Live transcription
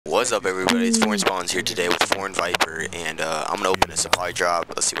What's up, everybody? It's SpAwNz here today with Viper, and I'm gonna open a supply drop.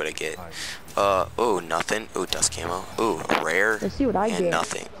 Let's see what I get. Oh, nothing. Oh, dust camo. Oh, a rare. Let's see what I get.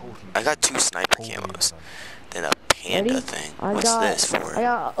 Nothing. I got 2 sniper camos. Then a panda Ready? thing. I What's this for? I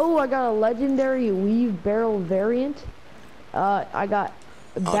got a legendary weave barrel variant. I got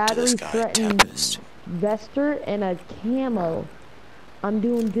a battery threatened vester and a camo. I'm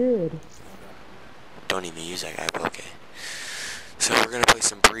doing good. Don't even use that guy, but okay. So we're gonna play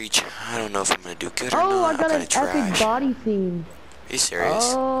some breach. I don't know if I'm gonna do good or not. Oh, I got an trash. epic body theme. Are you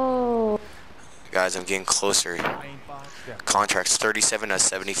serious? Oh. Guys, I'm getting closer. Contracts 37 to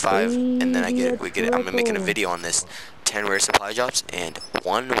 75, and then I'm making a video on this. 10 rare supply drops and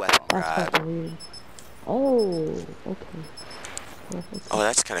 1 weapon grab. Oh, okay. Oh,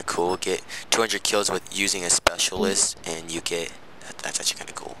 that's kind of cool. Get 200 kills with using a specialist, and you get that's actually kind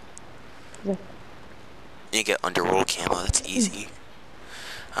of cool. Yeah. You get underworld camo. That's easy.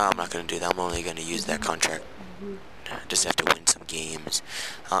 I'm not gonna do that. I'm only gonna use that contract. Just have to win some games.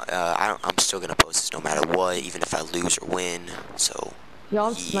 I'm still gonna post this no matter what, even if I lose or win. So. Yeah,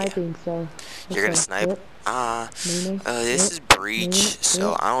 I'm sniping. So. You're gonna snipe. This is breach,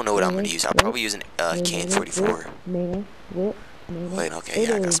 so I don't know what I'm gonna use. I'll probably use an KN-44. Wait, okay,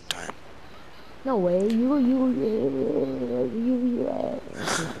 yeah, I got some time. No way, you.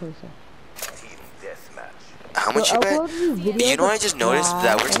 How much you bet? You know what I just noticed?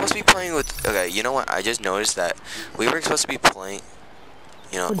 That we're supposed to be playing with... Okay, you know what? I just noticed that we were supposed to be playing...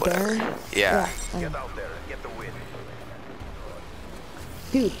 You know, whatever. Yeah. Get out there and get the win.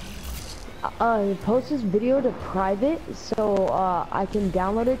 Dude, post this video to private so I can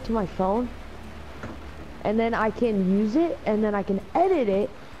download it to my phone. And then I can use it, and then I can edit it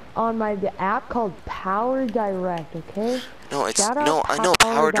on the app called Power Direct, okay? No, it's... No, I know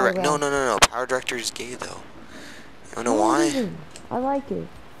Power Direct. No. Power Director is gay, though. You know why? I like it.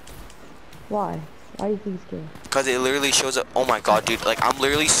 Why? Why do you think it's gay? Because it literally shows up. Oh my god, dude. Like, I'm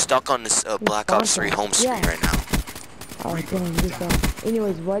literally stuck on this Black Ops 3 home screen right now. Oh, damn, this guy.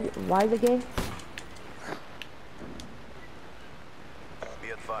 Anyways, why is it gay? Be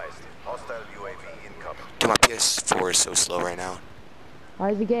advised, hostile UAV incoming. Dude, my PS4 is so slow right now.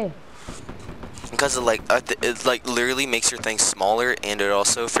 Why is it gay? Because it like literally makes your thing smaller, and it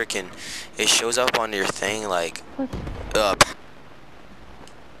also freaking it shows up on your thing like what?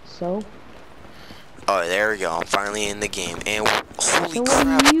 So? Oh, there we go. I'm finally in the game, and holy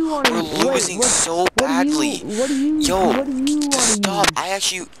crap, we're losing so badly. Yo, stop!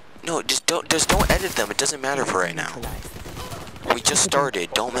 Just don't edit them. It doesn't matter for right now. We just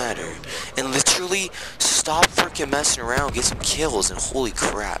started. Don't matter. And literally, stop freaking messing around. Get some kills, and holy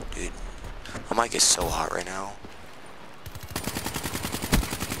crap, dude. My mic is so hot right now.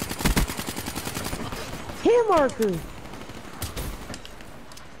 Hit marker!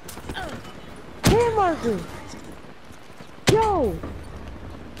 Hit marker! Yo!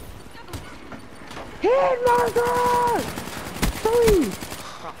 Hit marker!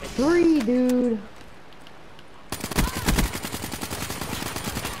 3, dude.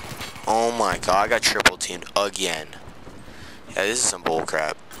 Oh my god, I got triple teamed again. Yeah, this is some bull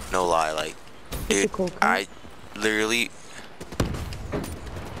crap. No lie, like, dude, I literally...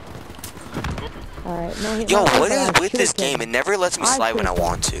 Yo, what is with this game? It never lets me slide when I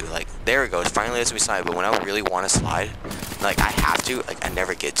want to. Like, there it goes. Finally lets me slide, but when I really want to slide, like, I have to, like, I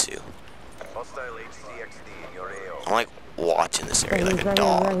never get to. I'm, like, watching this area like a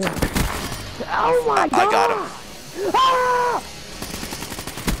dog. Oh my god! I got him. Ah!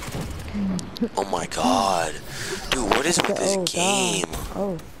 Oh my god. Dude, what is with this game?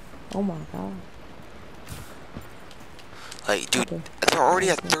 Oh my god. Like, dude, they're already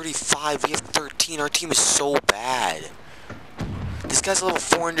at 35. We have 13. Our team is so bad. This guy's level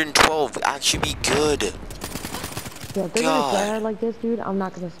 412. We actually be good. Yeah, if they're gonna play like this, dude, I'm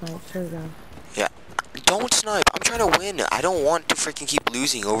not gonna snipe. Sure, God. Yeah, don't snipe. I'm trying to win. I don't want to freaking keep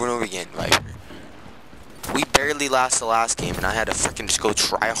losing over and over again, right? We barely lost the last game, and I had to freaking just go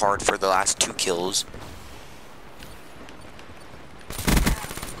try hard for the last 2 kills.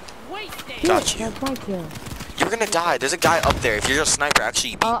 Got you. That's my kill. You're gonna die. There's a guy up there. If you're a sniper,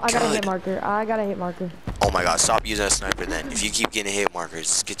 actually, be good. I got a hit marker. I got a hit marker. Oh my god, stop using a sniper then. If you keep getting hit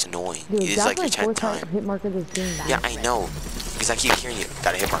markers, it gets annoying. Dude, it's like your 10th time. Hit marker this game. Yeah, I know. Because I keep hearing you.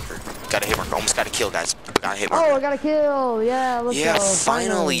 Got a hit marker. Got a hit marker. Almost got a kill, guys. Got a hit marker. Oh, I got a kill. Yeah, let's go. Yeah,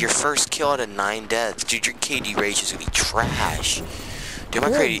 finally, your first kill out of 9 deaths. Dude, your KD ratio is gonna be trash. Dude,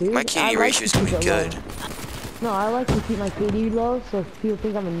 my KD ratio is gonna be good. No, I like to keep my KD low so people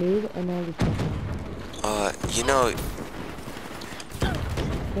think I'm a noob and then I just you know...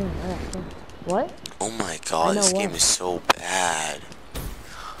 What? Oh my god, this game is so bad.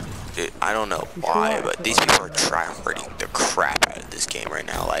 Dude, I don't know why, but these people are tryharding the crap out of this game right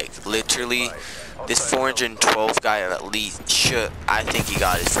now. Like, literally, this 412 guy at least should, I think he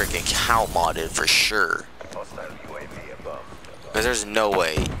got his freaking count modded for sure. Because there's no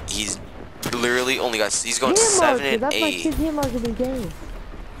way. He's literally only got, he's going 7 and 8. That's my 6 hit marker in the game.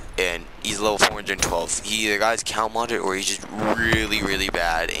 And he's level 412. He either got his count modded or he's just really, really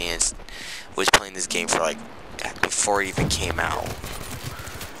bad and was playing this game for like, before it even came out.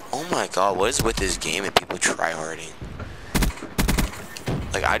 Oh my god, what is with this game and people tryharding?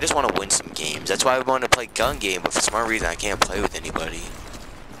 Like, I just want to win some games. That's why I want to play gun game, but for some reason I can't play with anybody.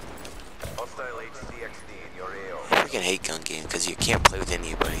 I freaking hate gun game because you can't play with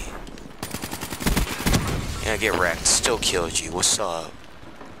anybody. Yeah, get wrecked. Still killed you. What's up?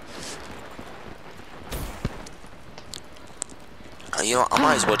 You know, I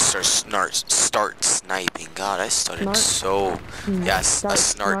might as well start sniping. God, I started so... Yes, a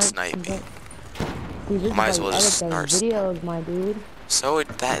snart sniping. Dude, might as well just snart. Videos, my dude. So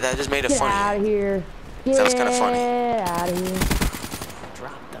that just made it Get funny. Get out of here. That was kind of funny. Get out of here.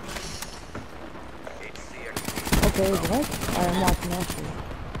 Drop them. Okay, what? Alright, I'm watching that shit.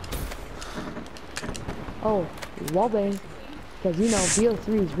 Oh, wallbang. Because, you know, Bo3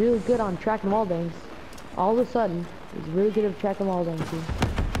 is really good on tracking wallbangs. All of a sudden, he's really good at tracking wallbangs, too.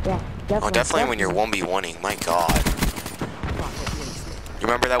 Yeah, definitely. Oh, definitely when you're 1v1ing. My god. You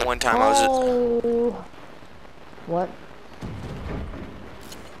remember that one time I was... Oh. What?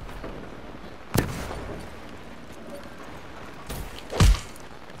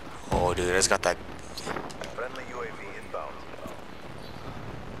 Oh, dude, I just got that... Friendly UAV inbound.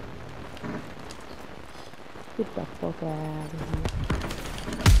 Get the fuck out of here.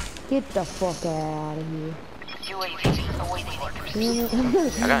 Get the fuck out of here. UAV awaiting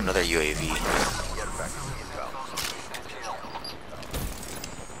orders. I got another UAV.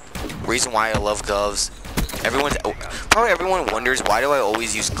 Reason why I love gloves. Probably everyone wonders, why do I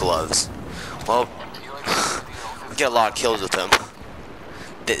always use gloves? Well, I get a lot of kills with them.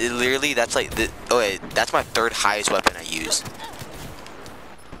 Literally, that's like, that's my third highest weapon I use.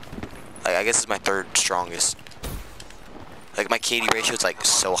 Like, I guess it's my third strongest. Like, my KD ratio is like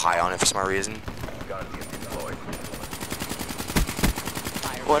so high on it for some reason.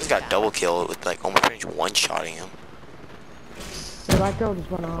 Oh, I just got a double kill with like almost pretty much one-shotting him. So that girl just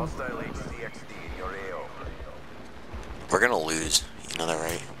went off. We're gonna lose. You know that,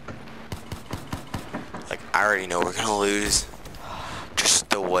 right? Like, I already know we're gonna lose. Just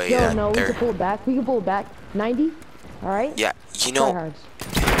the way that no, we they're... can pull it back. We can pull it back. 90? Alright? Yeah, you know...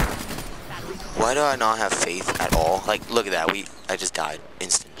 Why do I not have faith at all? Like, look at that. I just died.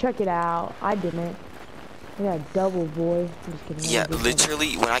 Instant. Check it out. I didn't. I got a double, boy. I'm just kidding. Yeah,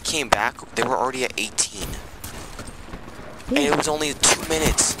 literally, when I came back, they were already at 18. And it was only 2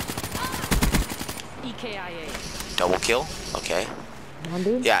 minutes. EKIA. Double kill? Okay. Come on,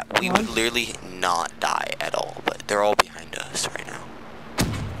 dude. Yeah, we would literally not die at all, but they're all behind us right now.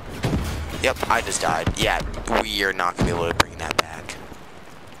 Yep, I just died. Yeah, we are not going to be able to bring that back.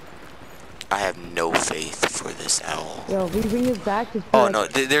 I have no faith for this at all. Yo, if we bring this back, just oh, no,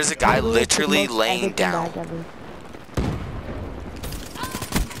 there's a guy literally laying down.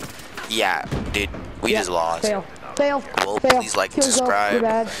 Yeah, dude, we just lost. Fail. Fail. Well, fail. please like and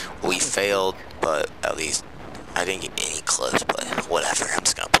subscribe. We failed, but at least I didn't get any close, but whatever. I'm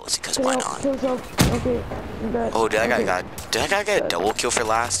just gonna post it because why not? Okay. Oh, did that guy get a double kill for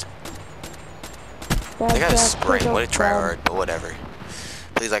last? I got a spring. What a tryhard, but whatever.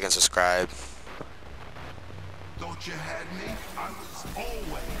 Please like and subscribe. Don't you had me?